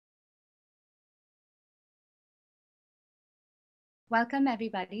Welcome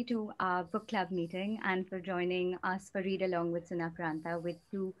everybody to our book club meeting and for joining us for Read Along with Sunaparanta with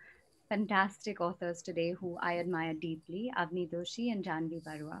two fantastic authors today who I admire deeply, Avni Doshi and Jahnavi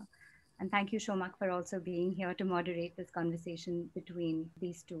Barua. And thank you, Somak, for also being here to moderate this conversation between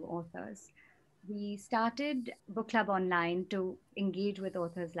these two authors. We started Book Club Online to engage with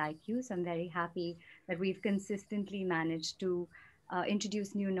authors like you, so I'm very happy that we've consistently managed to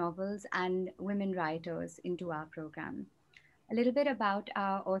introduce new novels and women writers into our program. A little bit about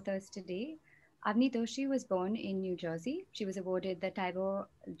our authors today. Avni Doshi was born in New Jersey. She was awarded the Tibor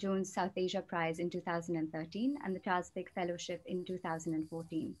Jones South Asia Prize in 2013 and the Charles Pick Fellowship in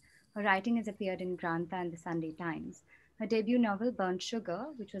 2014. Her writing has appeared in Grantha and the Sunday Times. Her debut novel, Burnt Sugar,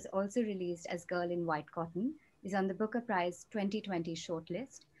 which was also released as Girl in White Cotton, is on the Booker Prize 2020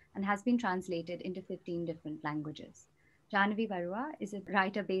 shortlist and has been translated into 15 different languages. Jahnavi Barua is a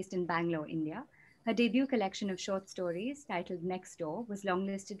writer based in Bangalore, India. Her debut collection of short stories, titled Next Door, was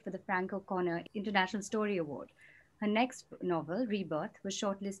longlisted for the Frank O'Connor International Story Award. Her next novel, Rebirth, was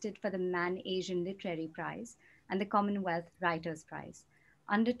shortlisted for the Man Asian Literary Prize and the Commonwealth Writers' Prize.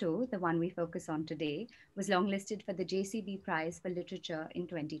 Undertow, the one we focus on today, was longlisted for the JCB Prize for Literature in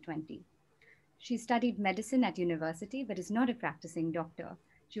 2020. She studied medicine at university but is not a practicing doctor.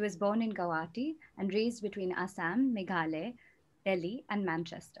 She was born in Guwahati and raised between Assam, Meghalaya, Delhi, and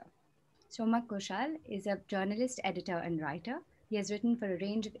Manchester. Somak Ghoshal is a journalist, editor, and writer. He has written for a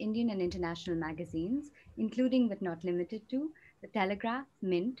range of Indian and international magazines, including but not limited to The Telegraph,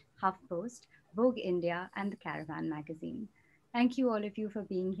 Mint, HuffPost, Vogue India, and The Caravan magazine. Thank you all of you for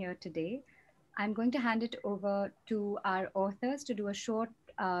being here today. I'm going to hand it over to our authors to do a short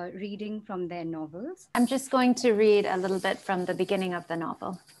reading from their novels. I'm just going to read a little bit from the beginning of the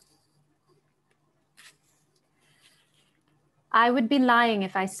novel. I would be lying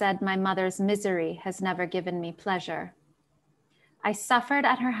if I said my mother's misery has never given me pleasure. I suffered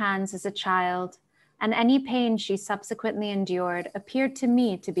at her hands as a child, and any pain she subsequently endured appeared to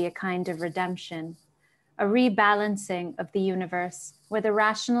me to be a kind of redemption, a rebalancing of the universe where the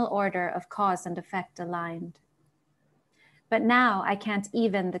rational order of cause and effect aligned. But now I can't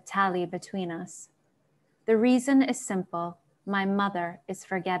even the tally between us. The reason is simple. My mother is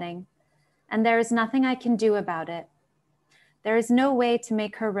forgetting, and there is nothing I can do about it. There is no way to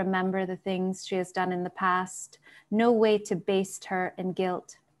make her remember the things she has done in the past, no way to baste her in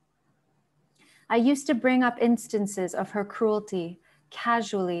guilt. I used to bring up instances of her cruelty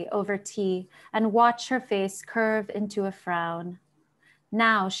casually over tea and watch her face curve into a frown.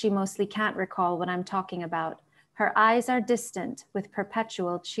 Now she mostly can't recall what I'm talking about. Her eyes are distant with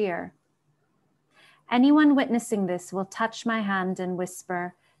perpetual cheer. Anyone witnessing this will touch my hand and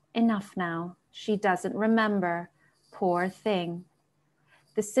whisper, "Enough now, she doesn't remember. Poor thing."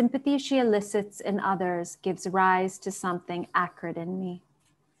 The sympathy she elicits in others gives rise to something acrid in me.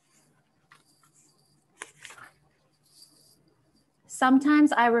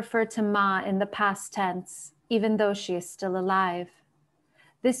 Sometimes I refer to Ma in the past tense, even though she is still alive.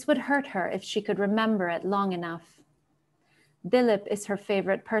 This would hurt her if she could remember it long enough. Dilip is her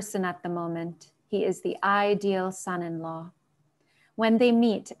favorite person at the moment. He is the ideal son-in-law. When they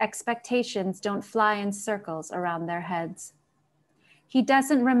meet, expectations don't fly in circles around their heads. He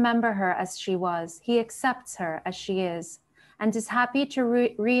doesn't remember her as she was. He accepts her as she is and is happy to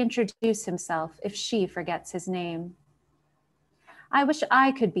reintroduce himself if she forgets his name. I wish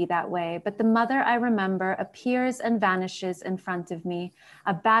I could be that way, but the mother I remember appears and vanishes in front of me,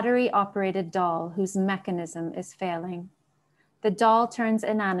 a battery-operated doll whose mechanism is failing. The doll turns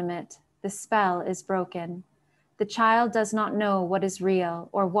inanimate. The spell is broken. The child does not know what is real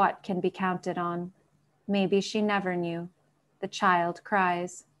or what can be counted on. Maybe she never knew. The child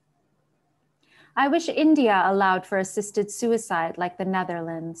cries. I wish India allowed for assisted suicide like the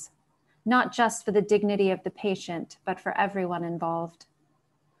Netherlands, not just for the dignity of the patient, but for everyone involved.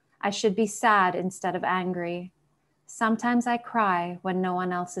 I should be sad instead of angry. Sometimes I cry when no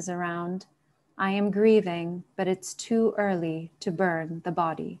one else is around. I am grieving, but it's too early to burn the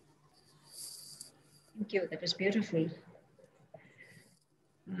body. Thank you, that was beautiful.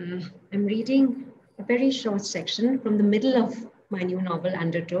 I'm reading a very short section from the middle of my new novel,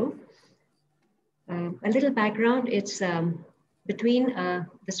 Undertow. A little background, it's the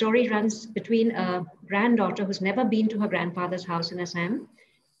story runs between a granddaughter who's never been to her grandfather's house in Assam.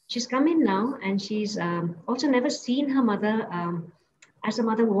 She's come in now and she's also never seen her mother as a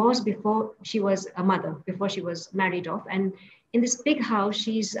mother was before she was a mother, before she was married off. And in this big house,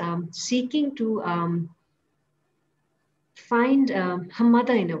 she's seeking to find her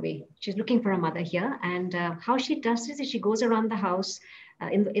mother in a way. She's looking for a mother here. And how she does this is she goes around the house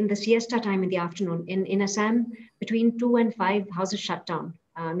in the siesta time in the afternoon. In Assam, between 2 and 5, houses shut down.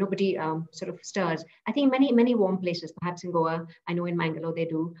 Nobody sort of stirs. I think many warm places, perhaps in Goa, I know in Mangalore they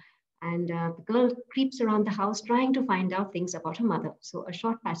do. And the girl creeps around the house trying to find out things about her mother. So a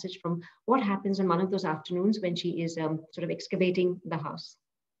short passage from what happens on one of those afternoons when she is sort of excavating the house.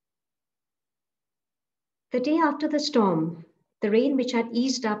 The day after the storm, the rain which had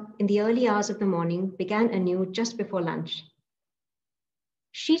eased up in the early hours of the morning began anew just before lunch.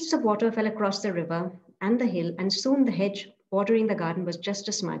 Sheets of water fell across the river and the hill, and soon the hedge bordering the garden was just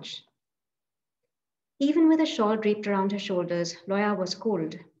a smudge. Even with a shawl draped around her shoulders, Loya was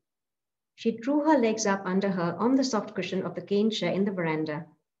cold. She drew her legs up under her on the soft cushion of the cane chair in the veranda.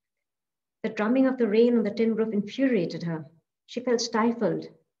 The drumming of the rain on the tin roof infuriated her. She felt stifled,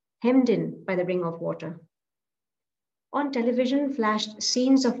 hemmed in by the ring of water. On television flashed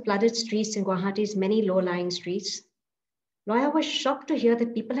scenes of flooded streets in Guwahati's many low-lying streets. Loya was shocked to hear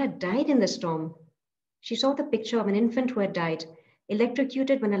that people had died in the storm. She saw the picture of an infant who had died,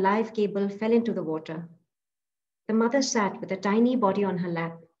 electrocuted when a live cable fell into the water. The mother sat with a tiny body on her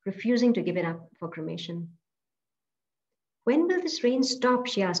lap, refusing to give it up for cremation. When will this rain stop?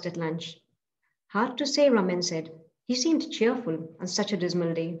 She asked at lunch. Hard to say, Raman said. He seemed cheerful on such a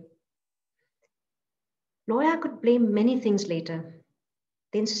dismal day. Loya could blame many things later.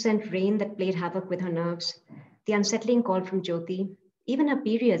 The incessant rain that played havoc with her nerves, the unsettling call from Jyoti, even her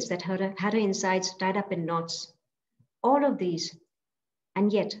periods that had her insides tied up in knots. All of these,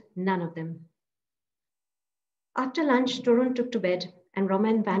 and yet none of them. After lunch, Torun took to bed and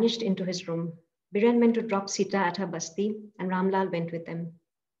Raman vanished into his room. Biren went to drop Sita at her basti and Ramlal went with them.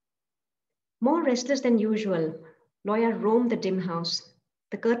 More restless than usual, Loya roamed the dim house.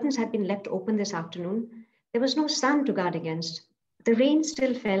 The curtains had been left open this afternoon. There was no sun to guard against. The rain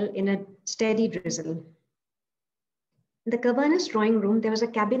still fell in a steady drizzle. In the governess' drawing room, there was a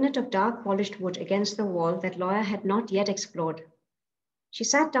cabinet of dark polished wood against the wall that Loya had not yet explored. She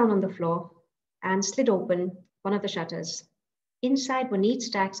sat down on the floor and slid open one of the shutters. Inside were neat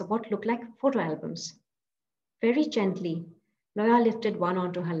stacks of what looked like photo albums. Very gently, Loya lifted one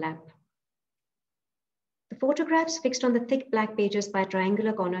onto her lap. The photographs fixed on the thick black pages by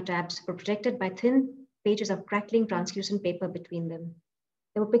triangular corner tabs were protected by thin pages of crackling translucent paper between them.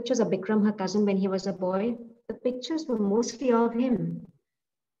 There were pictures of Bikram, her cousin, when he was a boy. The pictures were mostly of him.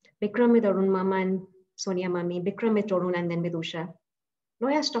 Bikram with Arun Mama and Sonia Mami, Bikram with Torun and then with Usha.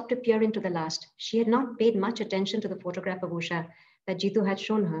 Loya stopped to peer into the last. She had not paid much attention to the photograph of Usha that Jitu had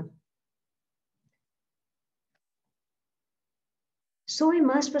shown her. So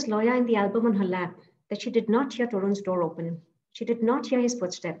immersed was Loya in the album on her lap that she did not hear Torun's door open. She did not hear his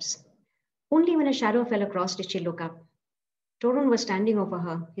footsteps. Only when a shadow fell across did she look up. Torun was standing over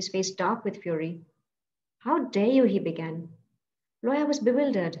her, his face dark with fury. How dare you, he began. Loya was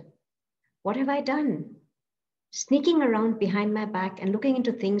bewildered. What have I done? Sneaking around behind my back and looking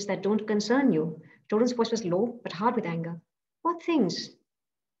into things that don't concern you. Torun's voice was low, but hard with anger. What things?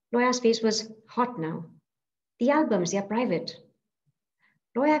 Loya's face was hot now. The albums, they are private.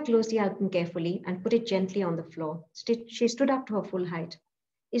 Loya closed the album carefully and put it gently on the floor. She stood up to her full height.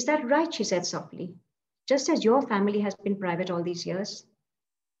 Is that right? She said softly. Just as your family has been private all these years.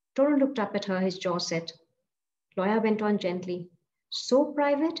 Torun looked up at her, his jaw set. Loya went on gently. So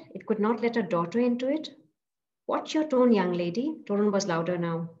private, it could not let a daughter into it? Watch your tone, young lady. Torun was louder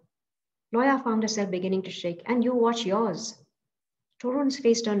now. Loya found herself beginning to shake. And you watch yours. Torun's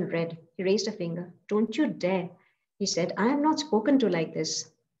face turned red. He raised a finger. Don't you dare, he said. I am not spoken to like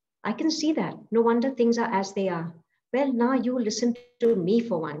this. I can see that. No wonder things are as they are. Well, now you listen to me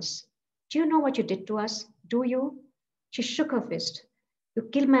for once. Do you know what you did to us? Do you? She shook her fist. You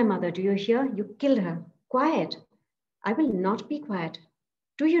killed my mother. Do you hear? You killed her. Quiet. I will not be quiet.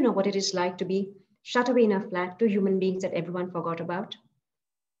 Do you know what it is like to be shut away in a flat, two human beings that everyone forgot about?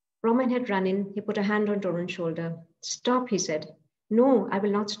 Roman had run in. He put a hand on Torun's shoulder. Stop, he said. No, I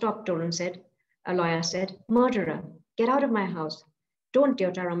will not stop, Torun said. A lawyer said. Murderer. Get out of my house. Don't,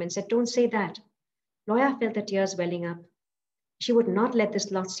 Deota, Roman said. Don't say that. Loya felt the tears welling up. She would not let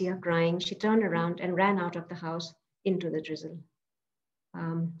this lot see her crying. She turned around and ran out of the house into the drizzle.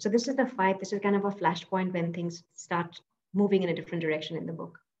 So this is the fight. This is kind of a flashpoint when things start moving in a different direction in the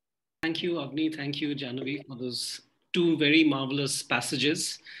book. Thank you, Avni. Thank you, Jahnavi, for those two very marvelous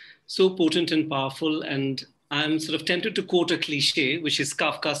passages. So potent and powerful. And I'm sort of tempted to quote a cliche, which is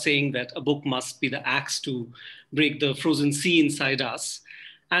Kafka saying that a book must be the axe to break the frozen sea inside us.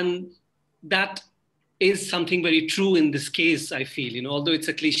 And that is something very true in this case, I feel. Although it's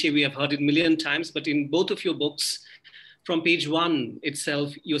a cliche, we have heard it a million times, but in both of your books, from page one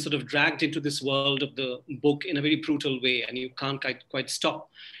itself, you're sort of dragged into this world of the book in a very brutal way, and you can't quite stop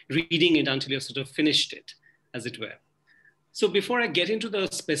reading it until you've sort of finished it, as it were. So before I get into the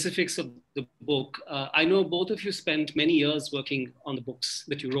specifics of the book, I know both of you spent many years working on the books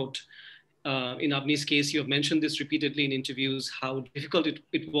that you wrote. In Avni's case, you have mentioned this repeatedly in interviews, how difficult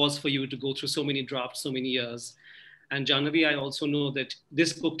it was for you to go through so many drafts, so many years. And Jahnavi, I also know that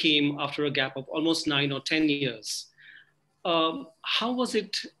this book came after a gap of almost 9 or 10 years. How was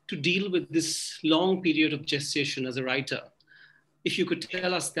it to deal with this long period of gestation as a writer? If you could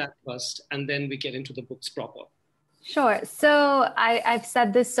tell us that first, and then we get into the books proper. Sure. So I've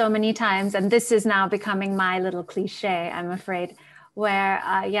said this so many times, and this is now becoming my little cliche, I'm afraid, where,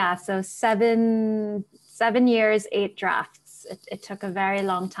 so seven years, 8 drafts. It took a very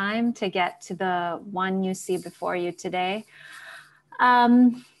long time to get to the one you see before you today.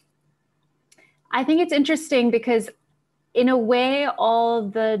 I think it's interesting because in a way, all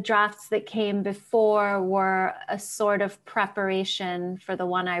the drafts that came before were a sort of preparation for the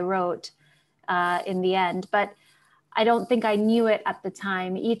one I wrote in the end. But I don't think I knew it at the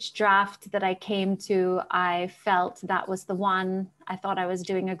time. Each draft that I came to, I felt that was the one. I thought I was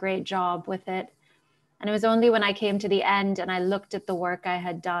doing a great job with it. And it was only when I came to the end and I looked at the work I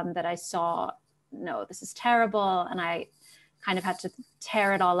had done that I saw, no, this is terrible. And I kind of had to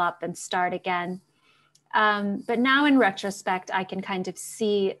tear it all up and start again. But now in retrospect, I can kind of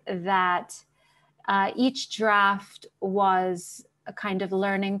see that each draft was a kind of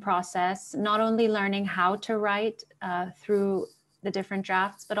learning process, not only learning how to write through the different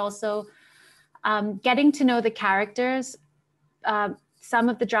drafts, but also getting to know the characters. Some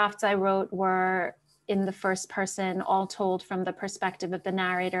of the drafts I wrote were in the first person, all told from the perspective of the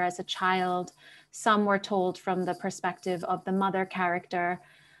narrator as a child. Some were told from the perspective of the mother character.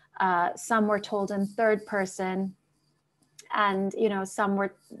 Some were told in third person, and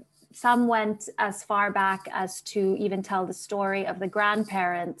some went as far back as to even tell the story of the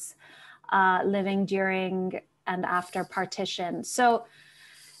grandparents living during and after partition. So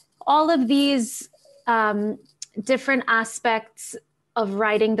all of these different aspects of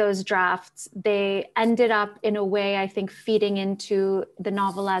writing those drafts, they ended up in a way, I think, feeding into the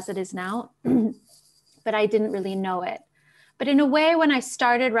novel as it is now, but I didn't really know it. But in a way, when I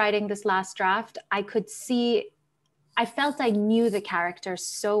started writing this last draft, I felt I knew the character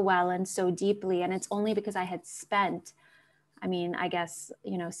so well and so deeply. And it's only because I had spent, I guess,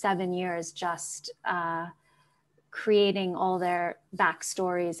 7 years just creating all their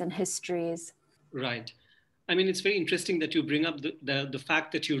backstories and histories. Right. It's very interesting that you bring up the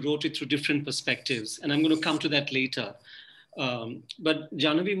fact that you wrote it through different perspectives. And I'm going to come to that later. But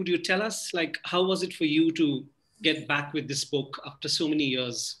Jahnavi, would you tell us, how was it for you to get back with this book after so many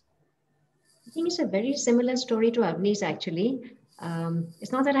years? I think it's a very similar story to Avni's, actually.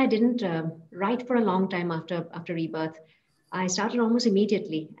 It's not that I didn't write for a long time after Rebirth. I started almost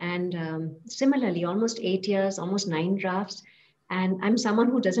immediately. And similarly, almost 8 years, almost 9 drafts. And I'm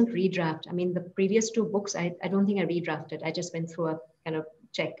someone who doesn't redraft. The previous 2 books, I don't think I redrafted. I just went through a kind of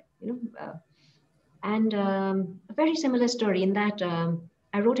check, And a very similar story in that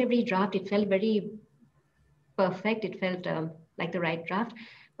I wrote every draft. It felt very perfect. It felt like the right draft.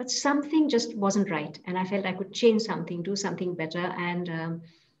 But something just wasn't right. And I felt I could change something, do something better. And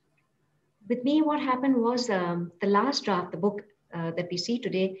with me, what happened was the last draft, the book that we see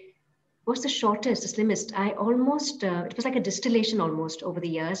today, was the shortest, the slimmest. I almost, it was like a distillation almost over the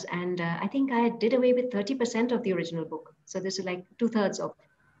years. And I think I did away with 30% of the original book. So this is like 2/3 of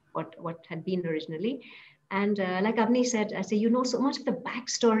what had been originally. And like Avni said, I say, so much of the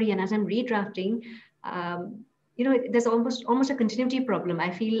backstory. And as I'm redrafting, there's almost a continuity problem.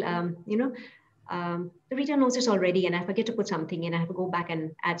 I feel, the reader knows this already, and I forget to put something in. I have to go back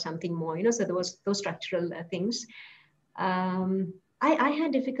and add something more. So there was those structural things. I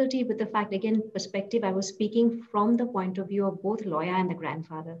had difficulty with the fact, again, perspective. I was speaking from the point of view of both Loya and the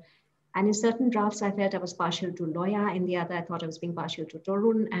grandfather. And in certain drafts, I felt I was partial to Loya. In the other, I thought I was being partial to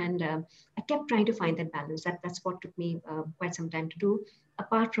Torun. And I kept trying to find that balance. That's what took me quite some time to do,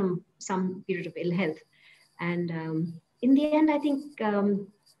 apart from some period of ill health. And in the end, I think I'm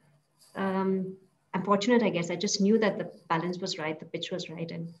fortunate, I guess. I just knew that the balance was right, the pitch was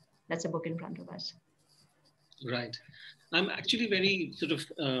right, and that's a book in front of us. Right. I'm actually very sort of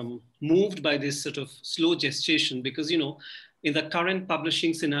moved by this sort of slow gestation because, in the current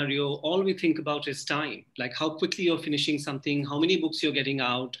publishing scenario, all we think about is time, like how quickly you're finishing something, how many books you're getting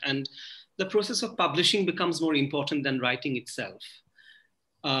out, and the process of publishing becomes more important than writing itself.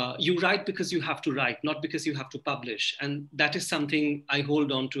 You write because you have to write, not because you have to publish. And that is something I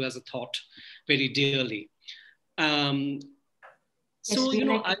hold on to as a thought very dearly. Um, Yes, so, we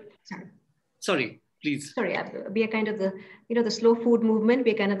like. sorry, please. Sorry, we are kind of the, the slow food movement.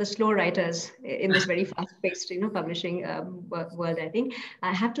 We're kind of the slow writers in this very fast-paced, publishing world. I think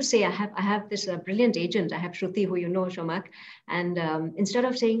I have to say, I have this brilliant agent. I have Shruti, who you know, Somak, and instead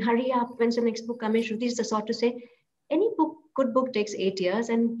of saying hurry up, when's the next book coming, Shruti is the sort to say, any good book takes 8 years,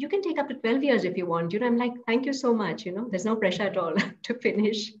 and you can take up to 12 years if you want. I'm like, thank you so much. There's no pressure at all to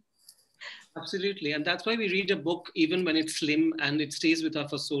finish. Absolutely. And that's why we read a book even when it's slim and it stays with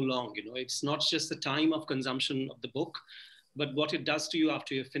us for so long. It's not just the time of consumption of the book, but what it does to you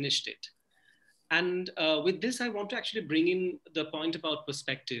after you've finished it. And with this, I want to actually bring in the point about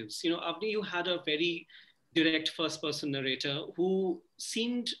perspectives. Avni, you had a very direct first-person narrator who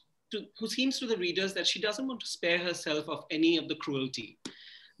seems to the readers that she doesn't want to spare herself of any of the cruelty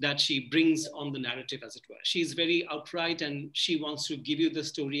that she brings on the narrative, as it were. She's very outright and she wants to give you the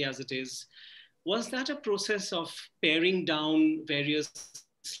story as it is. Was that a process of paring down various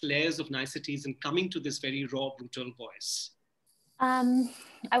layers of niceties and coming to this very raw, brutal voice?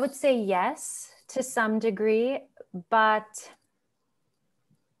 I would say yes, to some degree, but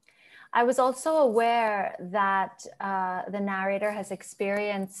I was also aware that the narrator has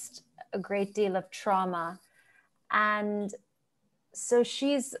experienced a great deal of trauma. And so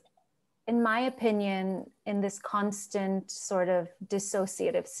she's, in my opinion, in this constant sort of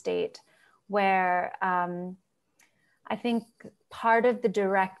dissociative state where I think part of the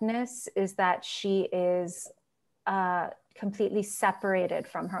directness is that she is completely separated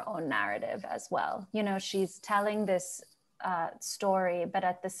from her own narrative as well. She's telling this story, but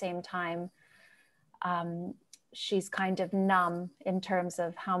at the same time, she's kind of numb in terms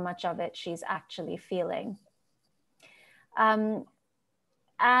of how much of it she's actually feeling.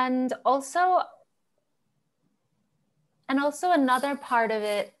 And also another part of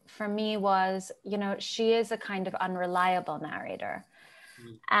it for me was, she is a kind of unreliable narrator.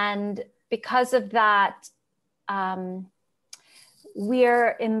 Mm. And because of that, we're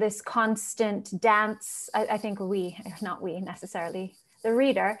in this constant dance. I think not we necessarily, the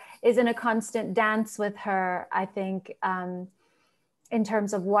reader is in a constant dance with her, I think, in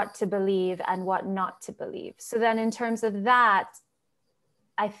terms of what to believe and what not to believe. So then in terms of that,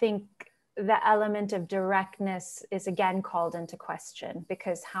 I think the element of directness is again called into question,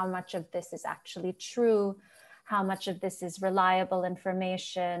 because how much of this is actually true? How much of this is reliable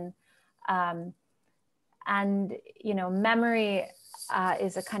information? And, memory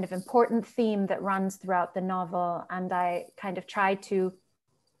is a kind of important theme that runs throughout the novel. And I kind of try to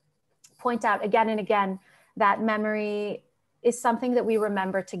point out again and again that memory is something that we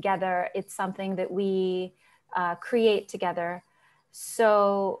remember together. It's something that we create together.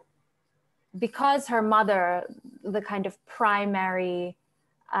 So because her mother, the kind of primary,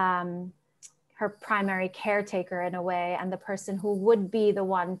 her primary caretaker in a way, and the person who would be the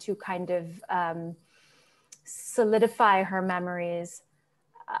one to kind of solidify her memories,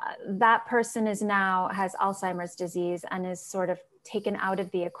 that person has Alzheimer's disease and is sort of taken out of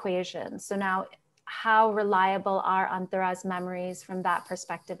the equation. So now how reliable are Antara's memories from that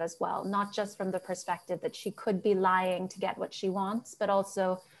perspective as well? Not just from the perspective that she could be lying to get what she wants, but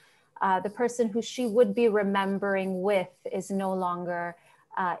also the person who she would be remembering with is no longer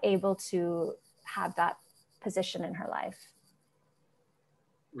able to have that position in her life.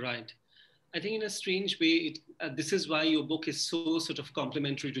 Right. I think in a strange way, this is why your book is so sort of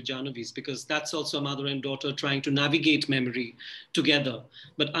complementary to Jahnavi's, because that's also a mother and daughter trying to navigate memory together.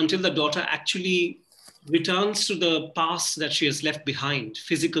 But until the daughter actually returns to the past that she has left behind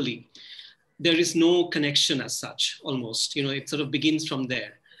physically, there is no connection as such, almost. It sort of begins from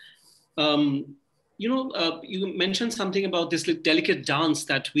there. You mentioned something about this delicate dance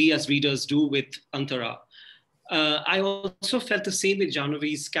that we as readers do with Antara. I also felt the same with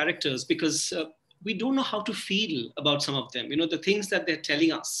Jahnavi's characters, because we don't know how to feel about some of them. The things that they're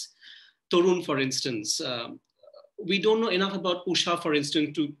telling us. Torun, for instance, we don't know enough about Usha, for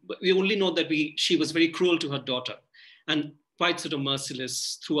instance. We only know that she was very cruel to her daughter and quite sort of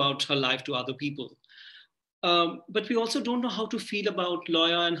merciless throughout her life to other people. But we also don't know how to feel about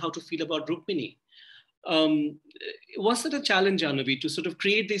Loya and how to feel about Rukmini. Was it a challenge, Jahnavi, to sort of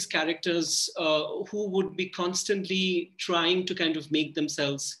create these characters who would be constantly trying to kind of make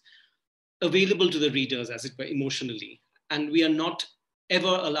themselves available to the readers, as it were, emotionally, and we are not ever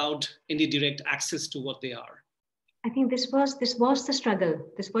allowed any direct access to what they are? I think this was the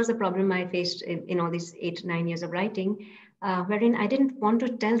struggle. This was the problem I faced in all these 8-9 years of writing, wherein I didn't want to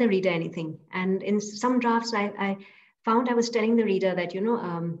tell the reader anything. And in some drafts, I found I was telling the reader that,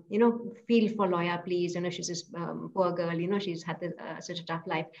 feel for Loya, please. She's this poor girl, she's had such a tough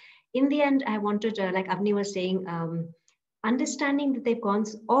life. in the end, I wanted, like Avni was saying, understanding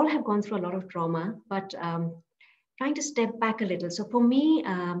that all have gone through a lot of trauma, but trying to step back a little. So for me,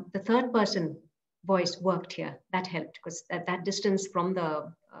 the third person voice worked here. That helped, because that distance from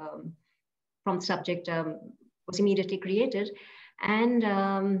the subject was immediately created. And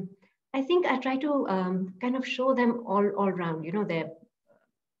I think I try to kind of show them all around,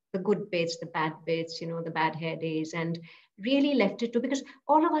 the good bits, the bad bits, the bad hair days, and really left it to, because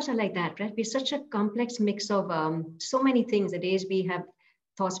all of us are like that, right? We're such a complex mix of so many things. The days we have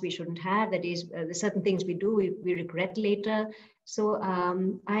thoughts we shouldn't have, the days, the certain things we do, we regret later. So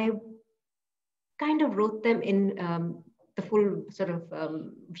I kind of wrote them in the full sort of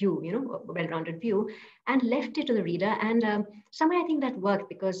view, well-rounded view, and left it to the reader. And somehow I think that worked,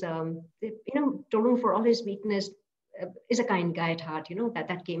 because, Torun, for all his weakness, is a kind guy at heart,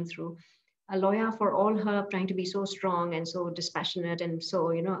 that came through. A lawyer, for all her trying to be so strong and so dispassionate and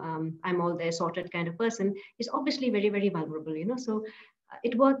so, I'm all there sorted kind of person, is obviously very, very vulnerable, So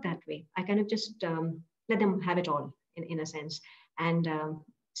it worked that way. I kind of just let them have it all in a sense. And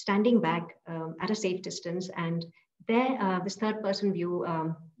standing back at a safe distance, and there, this third person view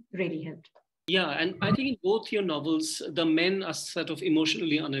really helped. Yeah, and I think in both your novels, the men are sort of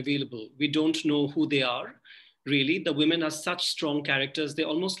emotionally unavailable. We don't know who they are, really. The women are such strong characters, they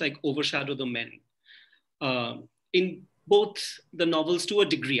almost like overshadow the men. In both the novels, to a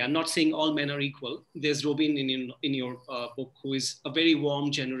degree, I'm not saying all men are equal. There's Robin in your book, who is a very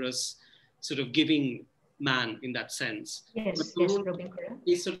warm, generous, sort of giving man in that sense. Yes, but yes, Robin, correct.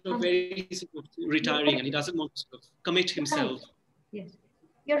 He's sort of very sort of retiring, and he doesn't want to sort of commit himself. Right. Yes,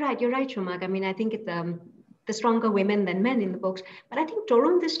 you're right, Somak. I mean, I think it's the stronger women than men in the books, but I think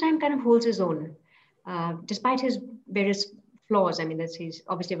Torun this time kind of holds his own, despite his various flaws. I mean, he's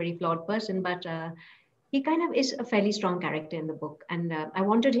obviously a very flawed person, but he kind of is a fairly strong character in the book, and I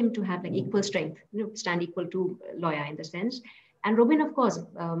wanted him to have like equal strength, stand equal to lawyer in the sense. And Robin, of course,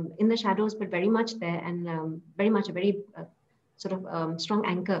 in the shadows, but very much there, and very much a very sort of strong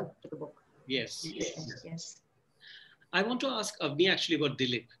anchor to the book. Yes. Yes. I want to ask Avni actually about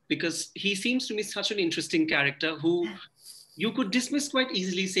Dilip, because he seems to me such an interesting character who you could dismiss quite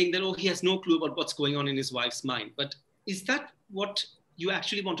easily, saying that, oh, he has no clue about what's going on in his wife's mind. But is that what you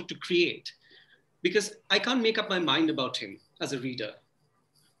actually wanted to create? Because I can't make up my mind about him as a reader.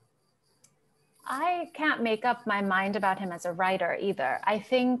 I can't make up my mind about him as a writer either. I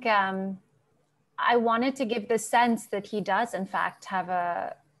think I wanted to give the sense that he does, in fact, have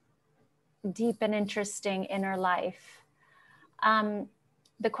a deep and interesting inner life.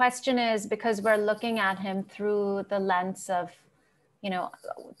 The question is, because we're looking at him through the lens of,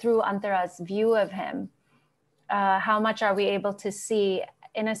 through Antara's view of him, how much are we able to see,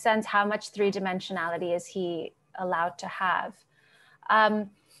 in a sense, how much three-dimensionality is he allowed to have?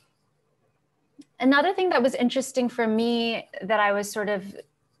 Another thing that was interesting for me that I was sort of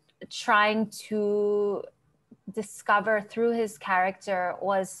trying to discover through his character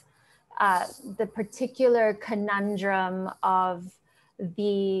was the particular conundrum of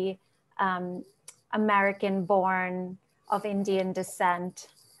the American-born of Indian descent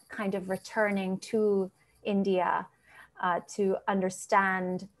kind of returning to India to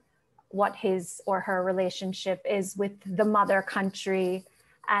understand what his or her relationship is with the mother country,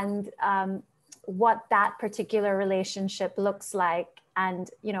 and what that particular relationship looks like,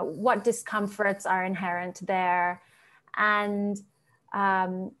 and what discomforts are inherent there, and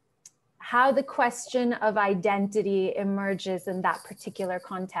how the question of identity emerges in that particular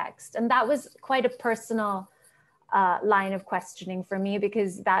context. And that was quite a personal line of questioning for me,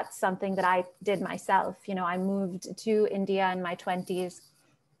 because that's something that I did myself. I moved to India in my 20s,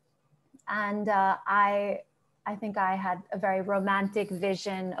 and I think I had a very romantic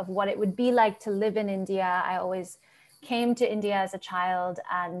vision of what it would be like to live in India. I always came to India as a child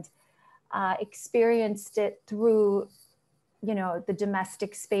and experienced it through, the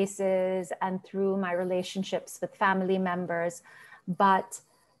domestic spaces and through my relationships with family members. But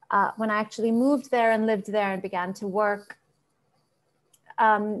when I actually moved there and lived there and began to work,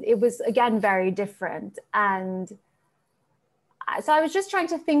 it was again very different. And so I was just trying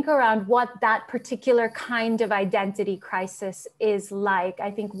to think around what that particular kind of identity crisis is like.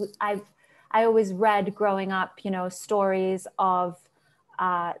 I think I always read growing up, stories of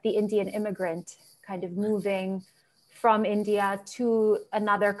the Indian immigrant kind of moving from India to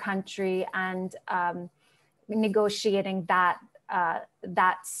another country and negotiating that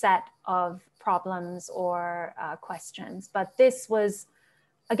set of problems or questions. But this was,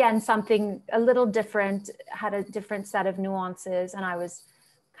 again, something a little different, had a different set of nuances. And I was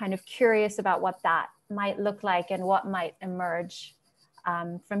kind of curious about what that might look like and what might emerge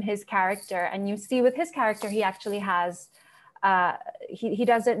from his character. And you see with his character, he actually has, he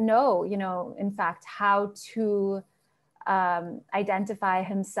doesn't know, in fact, how to identify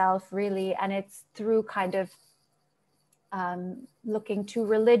himself really. And it's through kind of looking to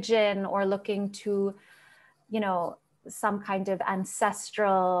religion or looking to, some kind of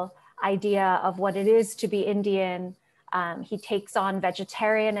ancestral idea of what it is to be Indian. He takes on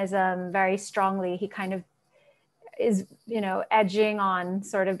vegetarianism very strongly. He kind of is, edging on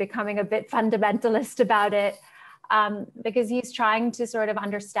sort of becoming a bit fundamentalist about it, because he's trying to sort of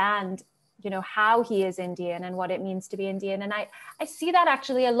understand, how he is Indian and what it means to be Indian. And I see that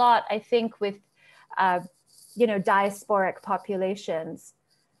actually a lot, I think, with, diasporic populations.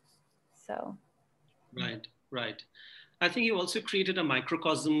 So. Right. I think you also created a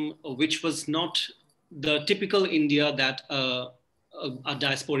microcosm which was not the typical India that a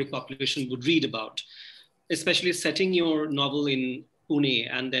diasporic population would read about, especially setting your novel in Pune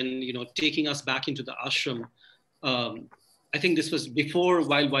and then, taking us back into the ashram. I think this was before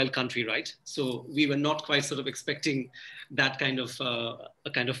Wild Wild Country, right? So we were not quite sort of expecting that kind of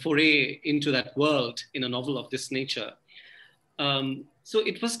a kind of foray into that world in a novel of this nature. So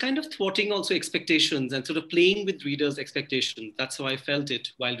it was kind of thwarting also expectations and sort of playing with readers' expectations. That's how I felt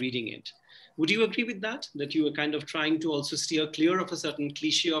it while reading it. Would you agree with that? That you were kind of trying to also steer clear of a certain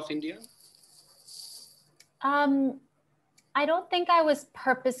cliche of India? I don't think I was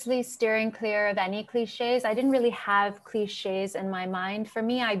purposely steering clear of any cliches. I didn't really have cliches in my mind. For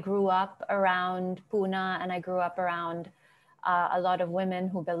me, I grew up around Pune, and I grew up around a lot of women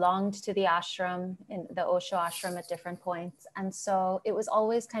who belonged to the ashram, in the Osho ashram at different points. And so it was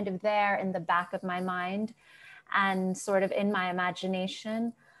always kind of there in the back of my mind and sort of in my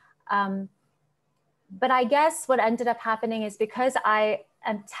imagination. But I guess what ended up happening is because I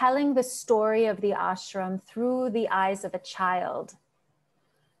am telling the story of the ashram through the eyes of a child,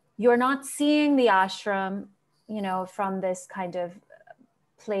 you're not seeing the ashram, from this kind of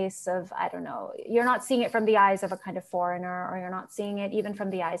place of, I don't know, you're not seeing it from the eyes of a kind of foreigner, or you're not seeing it even from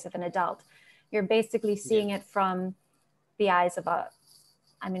the eyes of an adult. You're basically seeing it from the eyes of I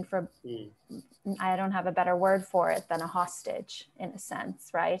don't have a better word for it than a hostage, in a sense,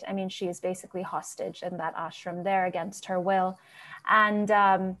 right? I mean, she is basically hostage in that ashram there against her will. And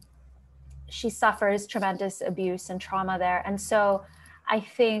she suffers tremendous abuse and trauma there. And so I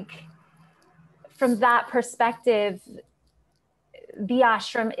think from that perspective, the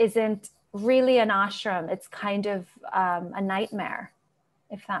ashram isn't really an ashram. It's kind of a nightmare,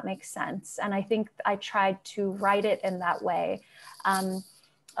 if that makes sense. And I think I tried to write it in that way.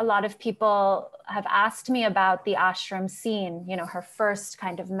 A lot of people have asked me about the ashram scene, her first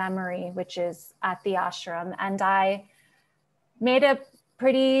kind of memory, which is at the ashram. And I made a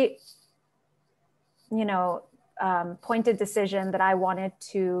pretty, pointed decision that I wanted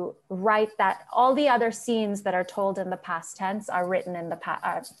to write that all the other scenes that are told in the past tense are written in the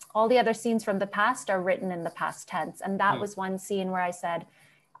past. All the other scenes from the past are written in the past tense. And that was one scene where I said,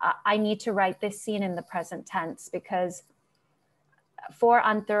 I need to write this scene in the present tense, because for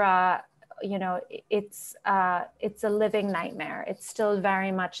Antara, it's a living nightmare. It's still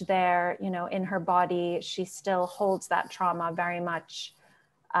very much there, in her body. She still holds that trauma very much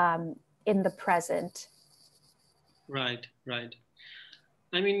in the present. Right.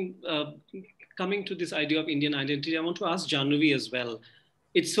 I mean, coming to this idea of Indian identity, I want to ask Jahnavi as well.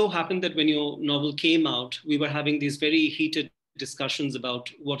 It so happened that when your novel came out, we were having these very heated discussions about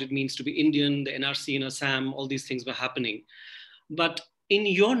what it means to be Indian, the NRC in Assam, all these things were happening. But in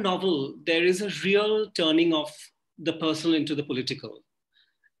your novel, there is a real turning of the personal into the political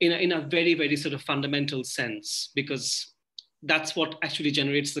in a very, very sort of fundamental sense, because that's what actually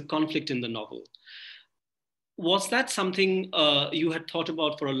generates the conflict in the novel. Was that something you had thought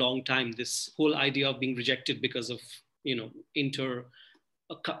about for a long time, this whole idea of being rejected because of,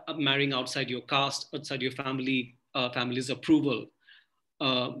 marrying outside your caste, outside your family's approval?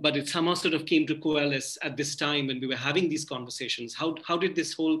 But it somehow sort of came to coalesce at this time when we were having these conversations. How did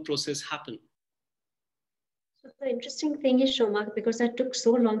this whole process happen? So the interesting thing is, Somak, because I took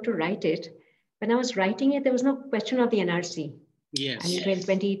so long to write it, when I was writing it, there was no question of the NRC. Yes. And in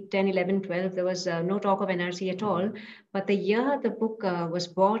 2010, 11, 12, there was no talk of NRC at all. But the year the book was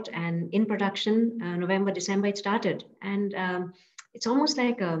bought and in production, November, December, it started. And it's almost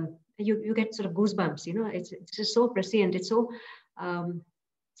like you get sort of goosebumps, it's just so prescient. It's so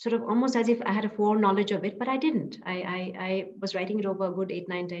sort of almost as if I had a foreknowledge of it, but I didn't. I was writing it over a good 8,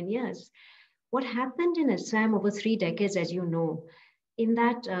 9, 10 years. What happened in Assam over 3 decades, as you know, in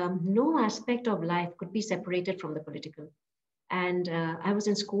that no aspect of life could be separated from the political. And I was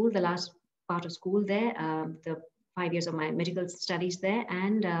in school, the last part of school there. 5 years of my medical studies there.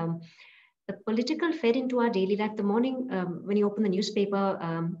 And the political fed into our daily life. The morning when you open the newspaper,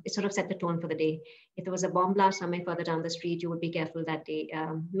 it sort of set the tone for the day. If there was a bomb blast somewhere further down the street, you would be careful that day.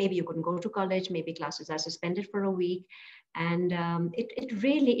 Maybe you couldn't go to college, maybe classes are suspended for a week. And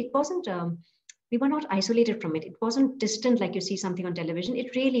it wasn't, we were not isolated from it. It wasn't distant like you see something on television.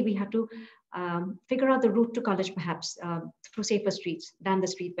 We had to figure out the route to college, perhaps through safer streets, down the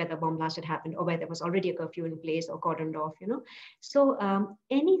street where the bomb blast had happened, or where there was already a curfew in place or cordoned off, So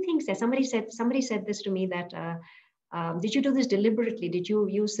anything said, somebody said this to me that, did you do this deliberately? Did you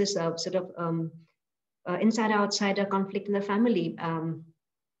use this sort of insider-outsider conflict in the family?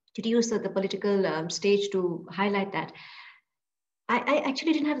 Did you use the political stage to highlight that? I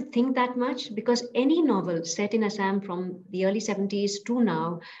actually didn't have to think that much, because any novel set in Assam from the early 70s to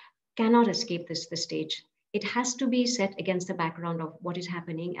now cannot escape this stage. It has to be set against the background of what is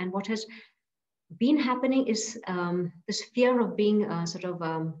happening. And what has been happening is this fear of being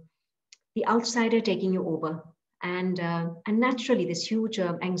the outsider taking you over. And naturally, this huge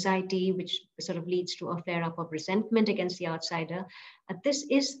anxiety, which sort of leads to a flare up of resentment against the outsider. This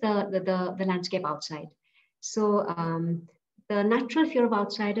is the landscape outside. So the natural fear of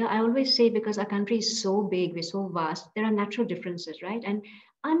outsider, I always say, because our country is so big, we're so vast, there are natural differences, right? And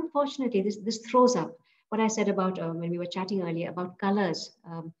unfortunately, this throws up what I said about when we were chatting earlier about colors.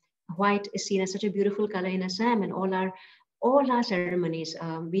 White is seen as such a beautiful color in Assam, and all our ceremonies,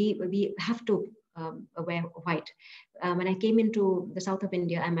 we have to wear white. When I came into the south of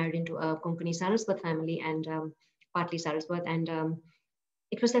India, I married into a Konkani Saraswat family, and partly Saraswat, and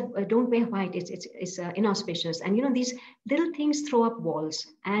it was that don't wear white, it's inauspicious. And these little things throw up walls.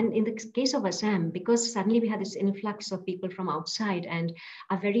 And in the case of Assam, because suddenly we had this influx of people from outside, and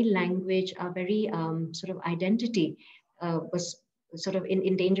our very language, our very sort of identity was sort of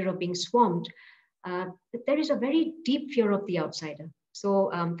in danger of being swamped, there is a very deep fear of the outsider.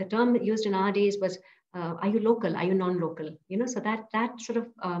 So the term used in our days was, are you local? Are you non-local? So that sort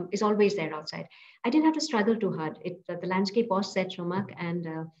of is always there outside. I didn't have to struggle too hard. The landscape was set, Somak, and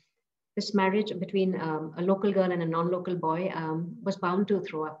this marriage between a local girl and a non-local boy was bound to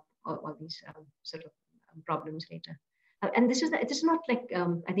throw up all these sort of problems later. And this is not like,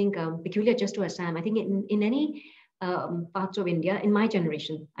 I think, peculiar just to Assam. I think in any parts of India, in my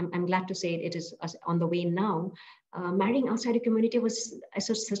generation, I'm glad to say it is on the way now, marrying outside a community was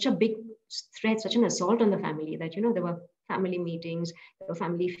such a big threat, such an assault on the family that, there were family meetings, there were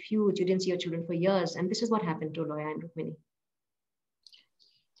family feuds, you didn't see your children for years. And this is what happened to Loya and Rukmini.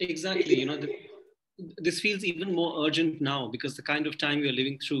 Exactly. This feels even more urgent now because the kind of time we are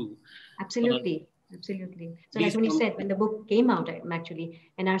living through. Absolutely. Absolutely. So like when you said, when the book came out, actually,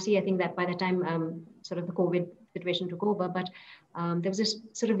 NRC, I think that by the time sort of the COVID situation took over, but there was this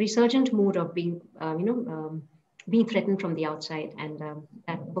sort of resurgent mood of being, being threatened from the outside. And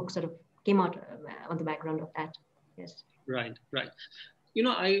that book sort of came out on the background of that. Yes. Right.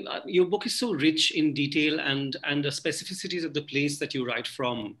 Your book is so rich in detail and the specificities of the place that you write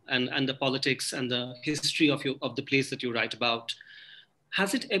from, and the politics and the history of the place that you write about.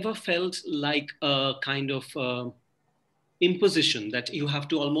 Has it ever felt like a kind of imposition that you have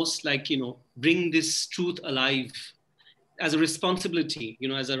to almost bring this truth alive as a responsibility,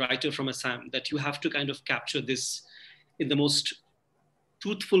 as a writer from Assam, that you have to kind of capture this in the most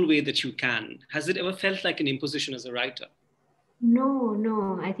truthful way that you can? Has it ever felt like an imposition as a writer?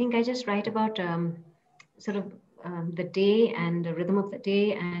 No. I think I just write about sort of the day and the rhythm of the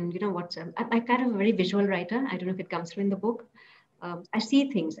day, and what's I'm kind of a very visual writer. I don't know if it comes through in the book. I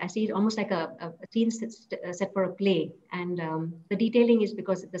see things. I see it almost like a scene set for a play, and the detailing is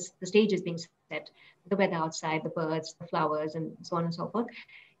because the stage is being set, the weather outside, the birds, the flowers, and so on and so forth.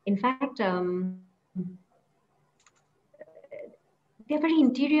 In fact, they're very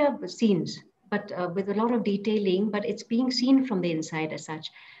interior scenes, but with a lot of detailing, but it's being seen from the inside as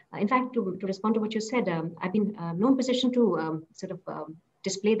such. In fact, to respond to what you said, I've been no in position to sort of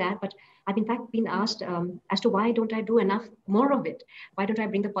display that, but I've in fact been asked as to why don't I do enough more of it? Why don't I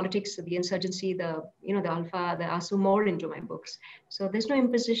bring the politics, the insurgency, the Alpha, the ASU more into my books? So there's no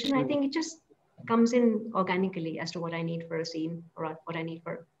imposition. I think it just comes in organically as to what I need for a scene or what I need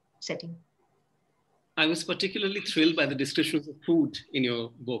for a setting. I was particularly thrilled by the descriptions of food in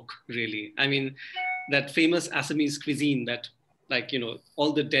your book, really. I mean, that famous Assamese cuisine that,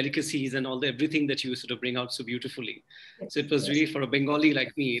 all the delicacies and all the everything that you sort of bring out so beautifully. So it was really, for a Bengali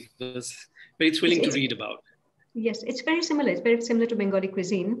like me, it was very thrilling to read about. Yes, it's very similar. It's very similar to Bengali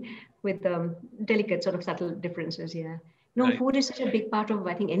cuisine with delicate sort of subtle differences, yeah. Right. Food is such a big part of,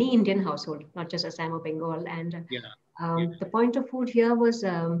 I think, any Indian household, not just Assam or Bengal. And the point of food here was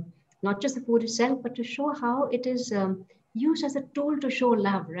not just the food itself, but to show how it is used as a tool to show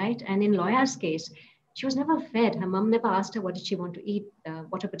love, right? And in Loya's case, she was never fed. Her mom never asked her what did she want to eat,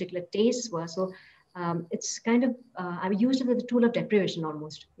 what her particular tastes were. So it's kind of, I used it as a tool of deprivation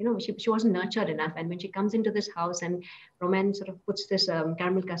almost. You know, she wasn't nurtured enough. And when she comes into this house and Roman sort of puts this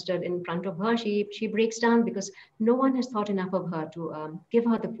caramel custard in front of her, she breaks down because no one has thought enough of her to give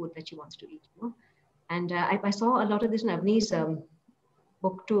her the food that she wants to eat. You know? And I saw a lot of this in Avni's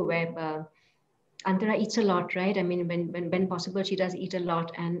book too, where Antara eats a lot, right? I mean, when possible, she does eat a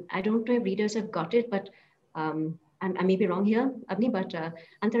lot. And I don't know if readers have got it, but I may be wrong here, Avni, but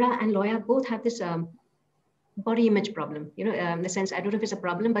Antara and Loya both have this body image problem, you know, in the sense, I don't know if it's a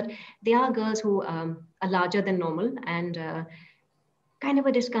problem, but they are girls who are larger than normal and kind of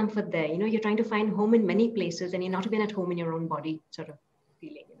a discomfort there. You know, you're trying to find home in many places and you're not even at home in your own body sort of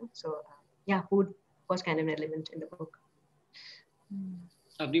feeling, you know. So yeah, food was kind of an element in the book.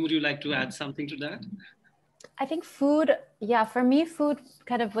 Avni, would you like to add something to that? I think food, yeah, for me, food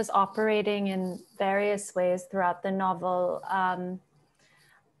kind of was operating in various ways throughout the novel.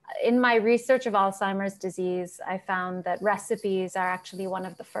 In my research of Alzheimer's disease, I found that recipes are actually one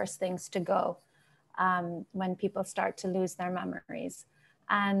of the first things to go when people start to lose their memories.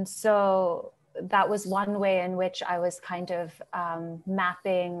 And so that was one way in which I was kind of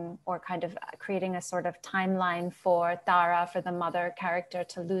mapping or kind of creating a sort of timeline for Tara, for the mother character,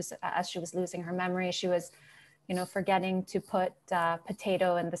 to lose, as she was losing her memory. She was, you know, forgetting to put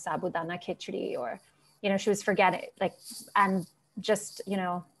potato in the sabudana khichdi, or, you know, she was forgetting, like, and just, you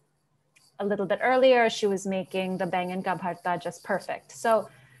know, a little bit earlier, she was making the bengan ka bharta just perfect. So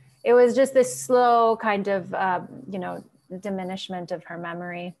it was just this slow kind of, you know, diminishment of her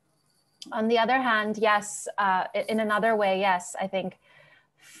memory. On the other hand, yes, in another way, yes, I think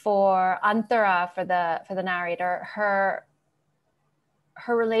for Antara, for the narrator, her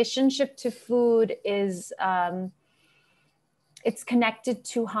relationship to food is, it's connected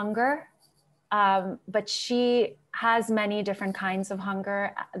to hunger, but she has many different kinds of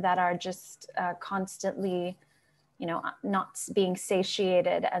hunger that are just constantly, you know, not being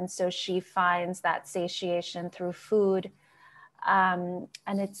satiated. And so she finds that satiation through food. And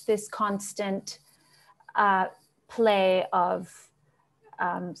it's this constant play of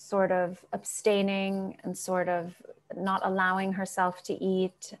sort of abstaining and sort of not allowing herself to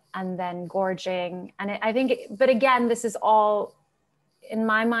eat and then gorging. And I think, but again, this is all, in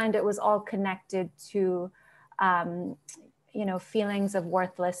my mind, it was all connected to, you know, feelings of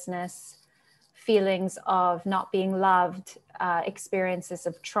worthlessness, feelings of not being loved, experiences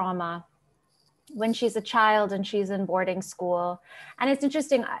of trauma when she's a child and she's in boarding school. And it's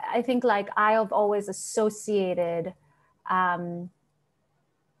interesting, I think, like, I have always associated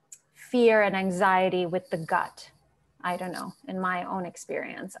fear and anxiety with the gut. I don't know, in my own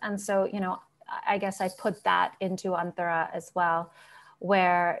experience. And so, you know, I guess I put that into Antara as well,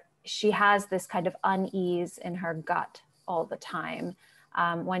 where she has this kind of unease in her gut all the time.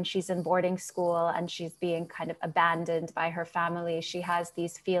 When she's in boarding school and she's being kind of abandoned by her family, she has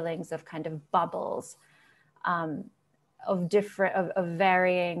these feelings of kind of bubbles of different, of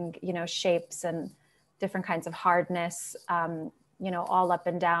varying, you know, shapes and different kinds of hardness, you know, all up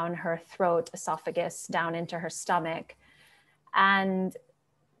and down her throat, esophagus, down into her stomach. And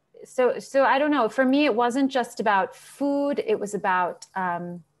so I don't know, for me, it wasn't just about food. It was about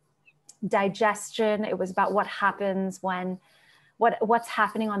digestion. It was about what happens when, what's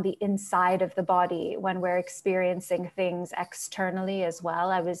happening on the inside of the body when we're experiencing things externally as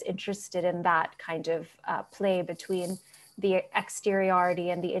well. I was interested in that kind of play between the exteriority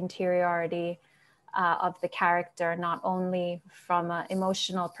and the interiority of the character, not only from an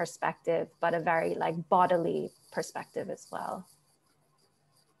emotional perspective, but a very like bodily perspective as well.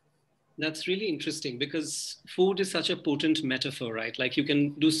 That's really interesting because food is such a potent metaphor, right? Like you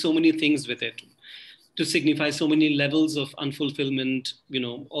can do so many things with it to signify so many levels of unfulfillment, you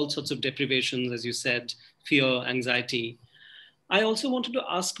know, all sorts of deprivations, as you said, fear, anxiety. I also wanted to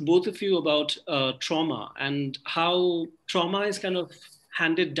ask both of you about trauma and how trauma is kind of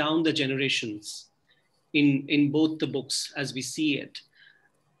handed down the generations in both the books as we see it.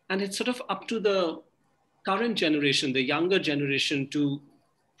 And it's sort of up to the current generation, the younger generation, to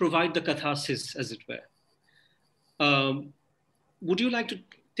provide the catharsis, as it were. Would you like to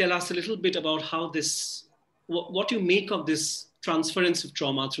tell us a little bit about how this, what you make of this transference of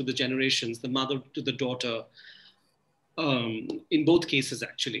trauma through the generations, the mother to the daughter, in both cases,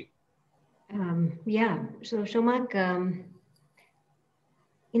 actually? Yeah, so Somak,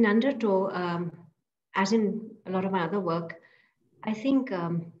 in Undertow, as in a lot of my other work, I think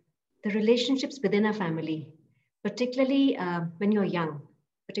the relationships within a family, particularly when you're young,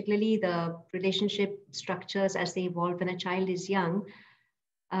 particularly the relationship structures as they evolve when a child is young,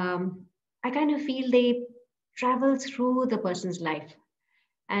 I kind of feel they travel through the person's life.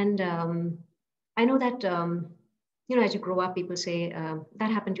 And I know that, as you grow up, people say,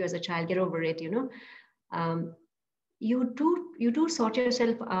 that happened to you as a child, get over it, Um, you do sort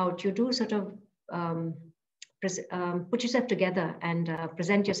yourself out. You do sort of put yourself together and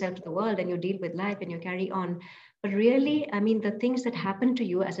present yourself to the world, and you deal with life and you carry on. But really, I mean, the things that happen to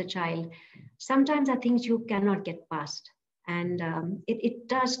you as a child sometimes are things you cannot get past. And it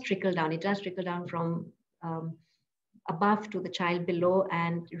does trickle down. It does trickle down from above to the child below,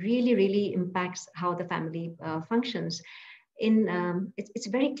 and really, really impacts how the family functions. It's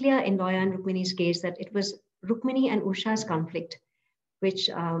very clear in Loya and Rukmini's case that it was Rukmini and Usha's conflict, which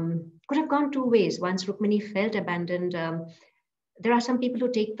could have gone two ways. Once Rukmini felt abandoned, there are some people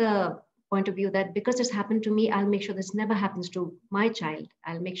who take the point of view that because this happened to me, I'll make sure this never happens to my child.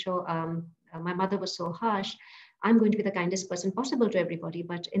 I'll make sure my mother was so harsh. I'm going to be the kindest person possible to everybody.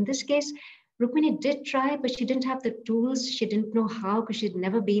 But in this case, Rukmini did try, but she didn't have the tools. She didn't know how, because she'd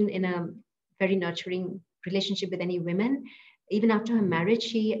never been in a very nurturing relationship with any women. Even after her marriage,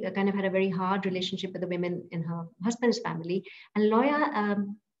 she kind of had a very hard relationship with the women in her husband's family. And Loya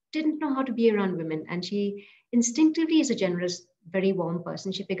didn't know how to be around women. And she instinctively is a generous, very warm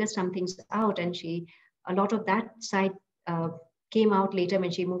person. She figures some things out, and a lot of that side came out later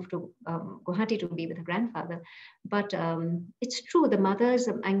when she moved to Guwahati to be with her grandfather. But it's true, the mother's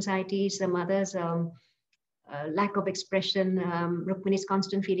anxieties, the mother's lack of expression, Rukmini's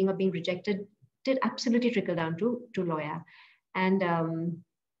constant feeling of being rejected did absolutely trickle down to Loya. And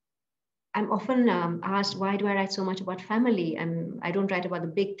I'm often asked, why do I write so much about family? And I don't write about the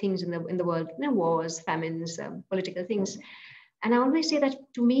big things in the world, wars, famines, political things. And I always say that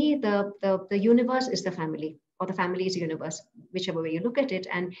to me, the universe is the family, or the family is the universe, whichever way you look at it.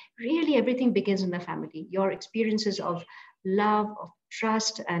 And really everything begins in the family. Your experiences of love, of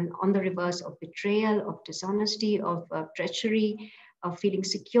trust, and on the reverse of betrayal, of dishonesty, of treachery, of feeling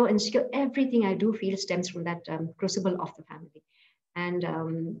secure, insecure, everything I do feel stems from that crucible of the family.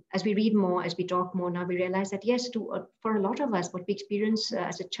 And as we read more, as we talk more now, we realize that yes, for a lot of us, what we experience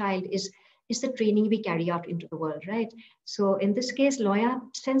as a child is the training we carry out into the world, right? So in this case, Loya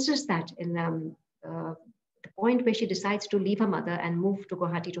senses that in the point where she decides to leave her mother and move to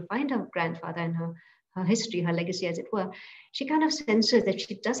Guwahati to find her grandfather and her history, her legacy, as it were. She kind of senses that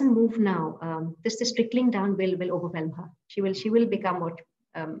she doesn't move now. This trickling down will overwhelm her. She will become what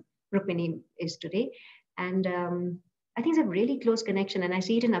Rukmini is today. And I think it's a really close connection. And I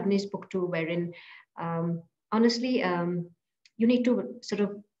see it in Avni's book too, wherein honestly, you need to sort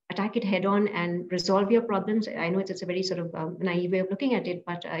of attack it head on and resolve your problems. I know it's a very sort of naive way of looking at it,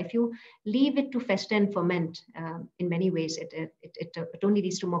 but if you leave it to fester and ferment, in many ways, it only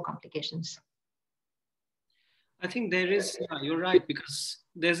leads to more complications. I think there is, you're right, because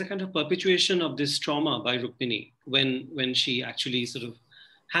there's a kind of perpetuation of this trauma by Rukmini when she actually sort of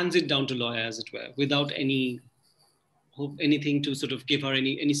hands it down to Loya, as it were, without anything to sort of give her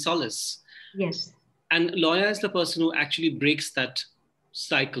any solace. Yes. And Loya is the person who actually breaks that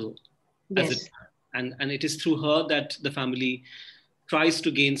cycle, yes. as it were. And it is through her that the family tries to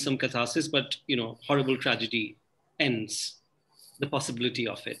gain some catharsis, but horrible tragedy ends the possibility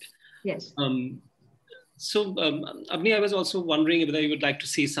of it. Yes. So, Avni, I was also wondering whether you would like to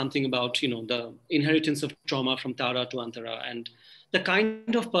say something about, the inheritance of trauma from Tara to Antara and the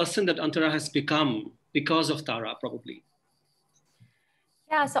kind of person that Antara has become because of Tara, probably.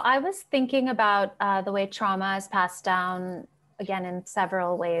 Yeah, so I was thinking about the way trauma is passed down, again, in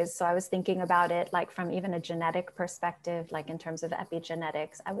several ways. So I was thinking about it like from even a genetic perspective, like in terms of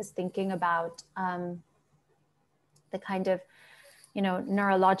epigenetics. I was thinking about the kind of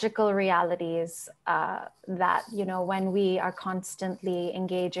neurological realities that, when we are constantly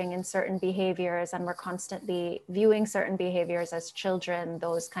engaging in certain behaviors and we're constantly viewing certain behaviors as children,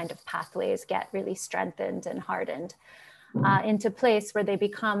 those kind of pathways get really strengthened and hardened into place where they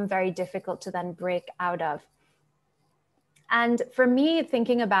become very difficult to then break out of. And for me,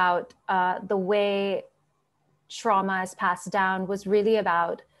 thinking about the way trauma is passed down was really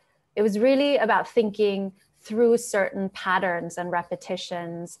about thinking through certain patterns and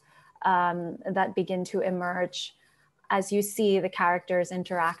repetitions that begin to emerge as you see the characters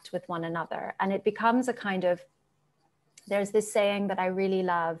interact with one another. And it becomes a kind of, there's this saying that I really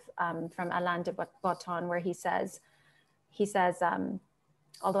love from Alain de Botton, where he says,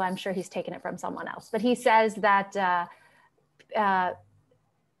 although I'm sure he's taken it from someone else, but he says that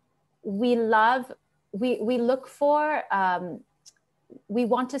we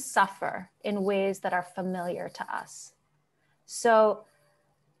want to suffer in ways that are familiar to us. So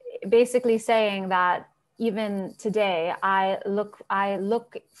basically saying that even today, I look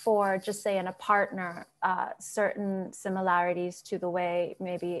for, just say in a partner, certain similarities to the way,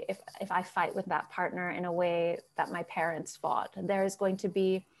 maybe if I fight with that partner in a way that my parents fought,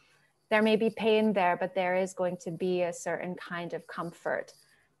 there may be pain there, but there is going to be a certain kind of comfort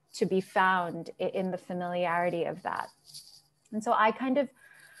to be found in the familiarity of that. And so I kind of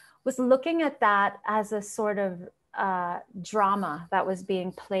was looking at that as a sort of drama that was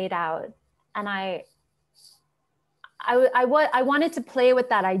being played out. And I wanted to play with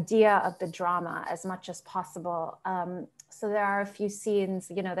that idea of the drama as much as possible. So there are a few scenes,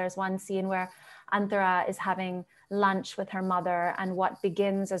 there's one scene where Antara is having lunch with her mother, and what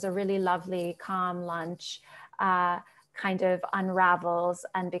begins as a really lovely, calm lunch kind of unravels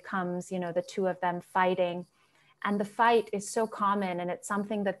and becomes, the two of them fighting. And the fight is so common, and it's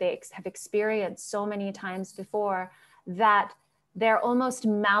something that they have experienced so many times before, that they're almost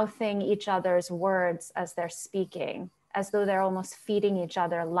mouthing each other's words as they're speaking, as though they're almost feeding each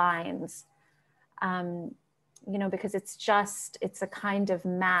other lines. Because it's a kind of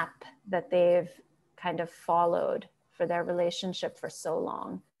map that they've kind of followed for their relationship for so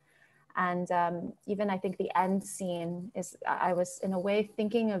long. And even I think the end scene I was in a way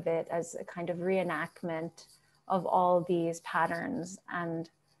thinking of it as a kind of reenactment of all these patterns, and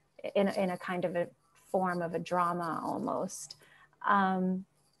in a kind of a form of a drama almost.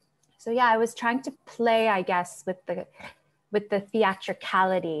 So yeah, I was trying to play, I guess, with the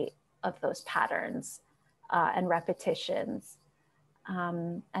theatricality of those patterns and repetitions,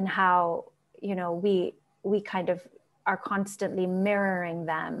 and how we kind of are constantly mirroring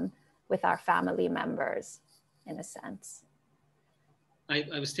them with our family members, in a sense.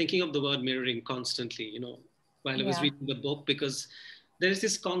 I was thinking of the word mirroring constantly, while I was reading the book, because there is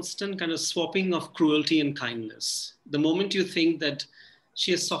this constant kind of swapping of cruelty and kindness. The moment you think that she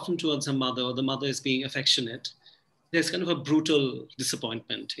has softened towards her mother, or the mother is being affectionate, there's kind of a brutal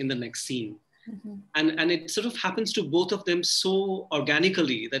disappointment in the next scene. Mm-hmm. And it sort of happens to both of them so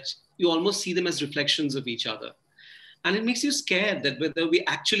organically that you almost see them as reflections of each other. And it makes you scared that whether we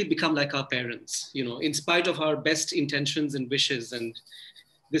actually become like our parents, in spite of our best intentions and wishes, and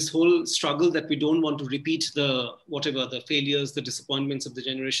this whole struggle that we don't want to repeat the failures, the disappointments of the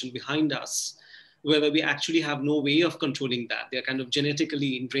generation behind us, whether we actually have no way of controlling that. They're kind of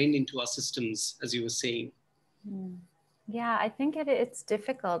genetically ingrained into our systems, as you were saying. Yeah, I think it's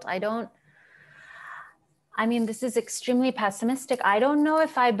difficult. This is extremely pessimistic. I don't know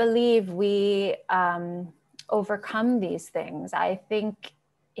if I believe we overcome these things. I think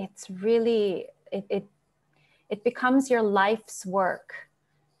it's really, it becomes your life's work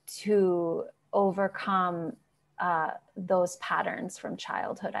to overcome those patterns from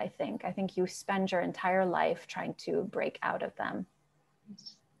childhood, I think. I think you spend your entire life trying to break out of them.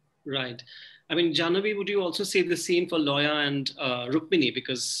 Right. Jahnavi, would you also say the same for Loya and Rukmini?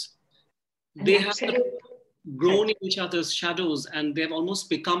 Because they have grown in each other's shadows, and they've almost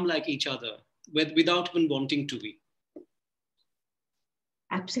become like each other without even wanting to be.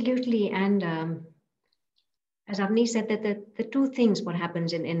 Absolutely. And as Avni said, that the two things, what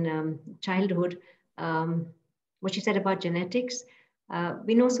happens in childhood, what she said about genetics,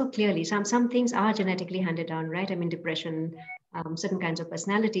 we know so clearly, some things are genetically handed down, right? Depression, certain kinds of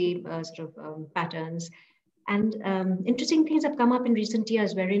personality patterns. And interesting things have come up in recent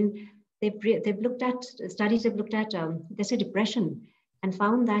years wherein they've looked at, studies have looked at, let's say, depression, and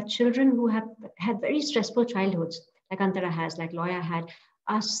found that children who have had very stressful childhoods, like Antara has, like Loya had,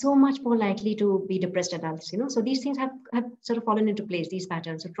 are so much more likely to be depressed adults. So these things have sort of fallen into place, these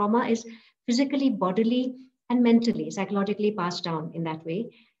patterns. So trauma is physically, bodily, and mentally, psychologically passed down in that way.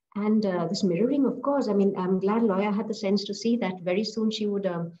 And this mirroring, of course, I'm glad Loya had the sense to see that very soon she would,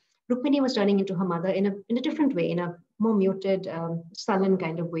 Rukmini was turning into her mother in a different way, in a more muted, sullen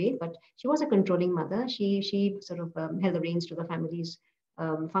kind of way, but she was a controlling mother. She sort of held the reins to the family's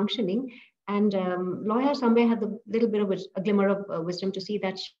functioning. And Loya somewhere had the little bit of a glimmer of wisdom to see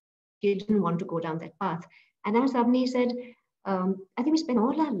that she didn't want to go down that path. And as Avni said, I think we spend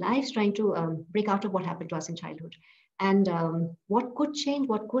all our lives trying to break out of what happened to us in childhood. And what could change,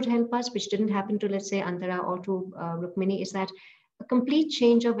 what could help us, which didn't happen to, let's say, Antara or to Rukmini, is that a complete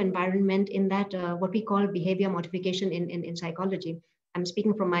change of environment in that what we call behavior modification in psychology. I'm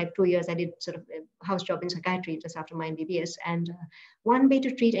speaking from my 2 years. I did sort of a house job in psychiatry just after my MBBS. And one way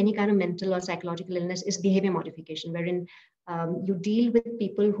to treat any kind of mental or psychological illness is behavior modification, wherein you deal with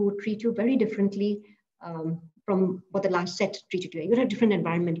people who treat you very differently from what the last set treated you. You're in a different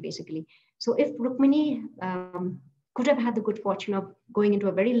environment, basically. So if Rukmini could have had the good fortune of going into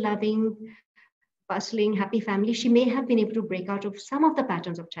a very loving, bustling, happy family, she may have been able to break out of some of the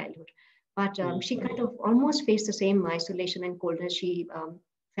patterns of childhood. But she kind of almost faced the same isolation and coldness she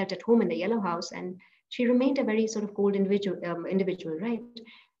felt at home in the yellow house. And she remained a very sort of cold individual, right?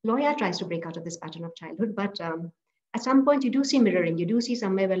 Loya tries to break out of this pattern of childhood, but at some point you do see mirroring. You do see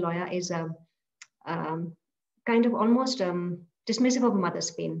somewhere where Loya is kind of almost dismissive of a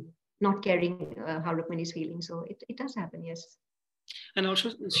mother's pain, not caring how Rukmini is feeling. So it does happen, yes. And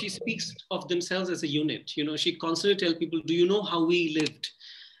also, she speaks of themselves as a unit. You know, she constantly tells people, do you know how we lived?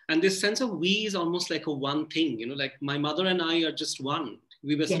 And this sense of we is almost like a one thing, you know, like my mother and I are just one.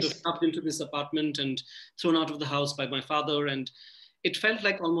 We were sort of shoved into this apartment and thrown out of the house by my father. And it felt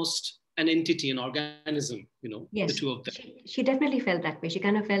like almost an entity, an organism, you know, the two of them. She definitely felt that way. She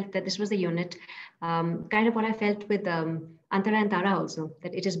kind of felt that this was the unit, kind of what I felt with Antara and Tara also,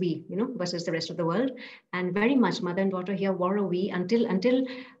 that it is we, you know, versus the rest of the world. And very much mother and daughter here were a we until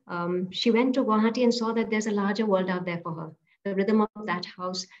she went to Guwahati and saw that there's a larger world out there for her. The rhythm of that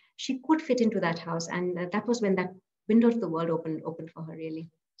house, she could fit into that house. And that was when that window to the world opened for her, really.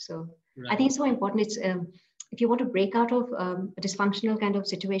 So I think it's so important. It's if you want to break out of a dysfunctional kind of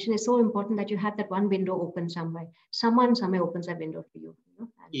situation, it's so important that you have that one window open somewhere. Someone somewhere opens that window for you.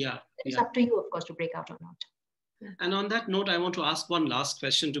 You know? It's up to you, of course, to break out or not. Yeah. And on that note, I want to ask one last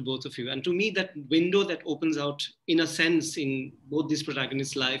question to both of you. And to me, that window that opens out, in a sense, in both these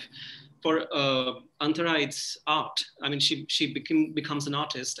protagonists' life, for Antara, it's art. I mean, she becomes an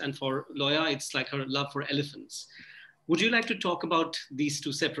artist. And for Loya, it's like her love for elephants. Would you like to talk about these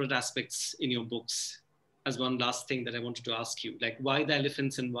two separate aspects in your books? As one last thing that I wanted to ask you, like why the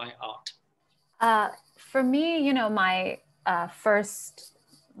elephants and why art? For me, you know, my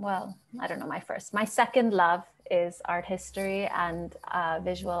second love is art history and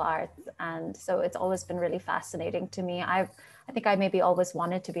visual arts. And so it's always been really fascinating to me. I think I maybe always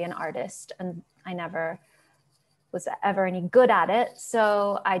wanted to be an artist and I never was ever any good at it.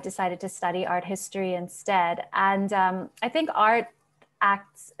 So I decided to study art history instead. And I think art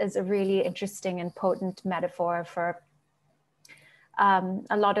acts as a really interesting and potent metaphor for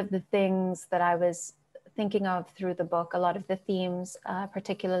a lot of the things that I was thinking of through the book, a lot of the themes,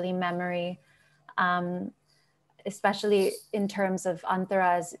 particularly memory, especially in terms of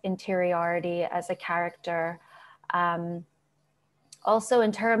Antara's interiority as a character. Also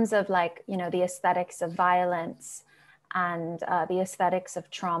in terms of like, you know, the aesthetics of violence and the aesthetics of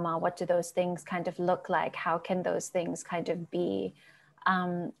trauma. What do those things kind of look like? How can those things kind of be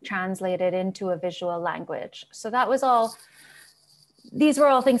translated into a visual language? So that was all, these were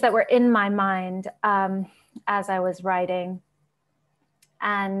all things that were in my mind as I was writing.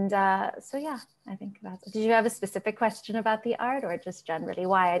 And so, yeah, I think that's, did you have a specific question about the art or just generally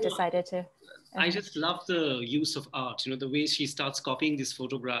why I decided to? I just love the use of art, you know, the way she starts copying this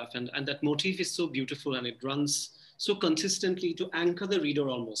photograph and that motif is so beautiful and it runs so consistently to anchor the reader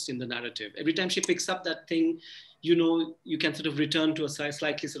almost in the narrative. Every time she picks up that thing, you know, you can sort of return to a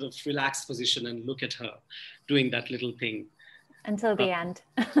slightly sort of relaxed position and look at her doing that little thing. Until the end.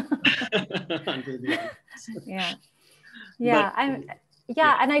 Until the end. Yeah.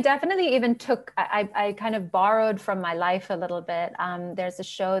 Yeah. And I definitely even took, I kind of borrowed from my life a little bit. There's a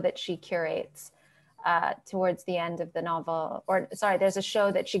show that she curates towards the end of the novel, there's a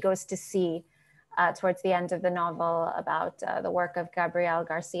show that she goes to see towards the end of the novel about the work of Gabriel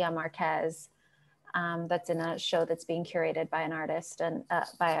Garcia Marquez. That's in a show that's being curated by an artist and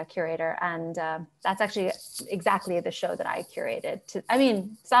by a curator. And that's actually exactly the show that I curated. I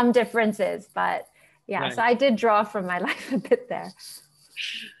mean, some differences, but yeah, right. So I did draw from my life a bit there.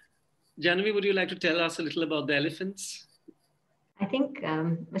 Jahnavi, would you like to tell us a little about the elephants? I think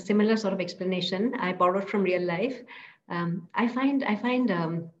a similar sort of explanation I borrowed from real life. I find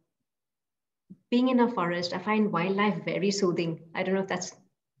being in a forest, I find wildlife very soothing. I don't know if that's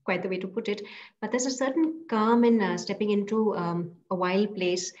quite the way to put it, but there's a certain calm in stepping into a wild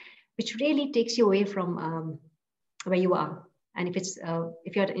place, which really takes you away from where you are. And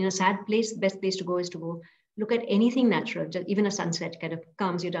if you're in a sad place, the best place to go is to go look at anything natural. Just even a sunset kind of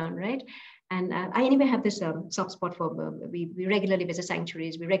calms you down, right? And I anyway have this soft spot for, we regularly visit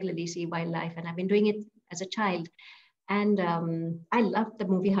sanctuaries, we regularly see wildlife, and I've been doing it as a child. And I loved the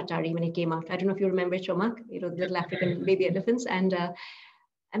movie Hatari when it came out. I don't know if you remember it, Somak, you know, the little African baby elephants. And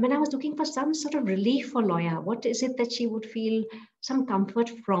when I was looking for some sort of relief for Loya, what is it that she would feel some comfort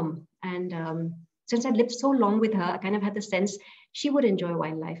from? And since I'd lived so long with her, I kind of had the sense she would enjoy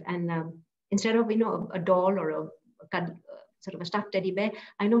wildlife. And instead of, you know, a doll or a sort of a stuffed teddy bear,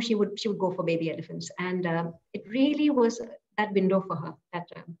 I know she would go for baby elephants. And it really was that window for her, that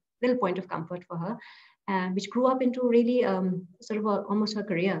little point of comfort for her. which grew up into really sort of almost her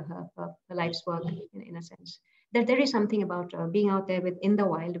career, her life's work in a sense. That there is something about being out there in the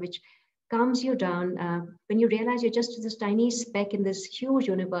wild, which calms you down when you realize you're just this tiny speck in this huge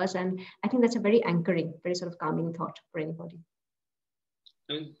universe. And I think that's a very anchoring, very sort of calming thought for anybody.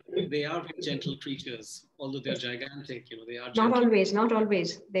 I mean, they are very gentle creatures, although they're gigantic. They are not gentle. not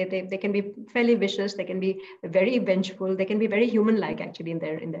always. They can be fairly vicious. They can be very vengeful. They can be very human-like, actually, in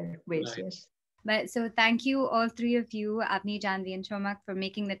their ways. Right. Yes. But so thank you, all three of you, Avni, Jahnavi, and Somak, for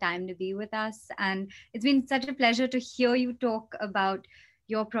making the time to be with us. And it's been such a pleasure to hear you talk about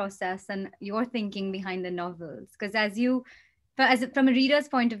your process and your thinking behind the novels. Because from a reader's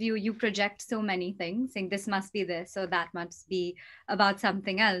point of view, you project so many things, saying this must be this or that must be about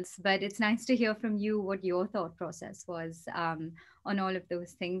something else. But it's nice to hear from you what your thought process was on all of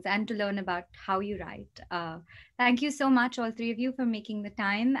those things, and to learn about how you write. Thank you so much, all three of you, for making the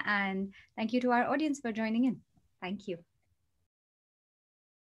time. And thank you to our audience for joining in. Thank you.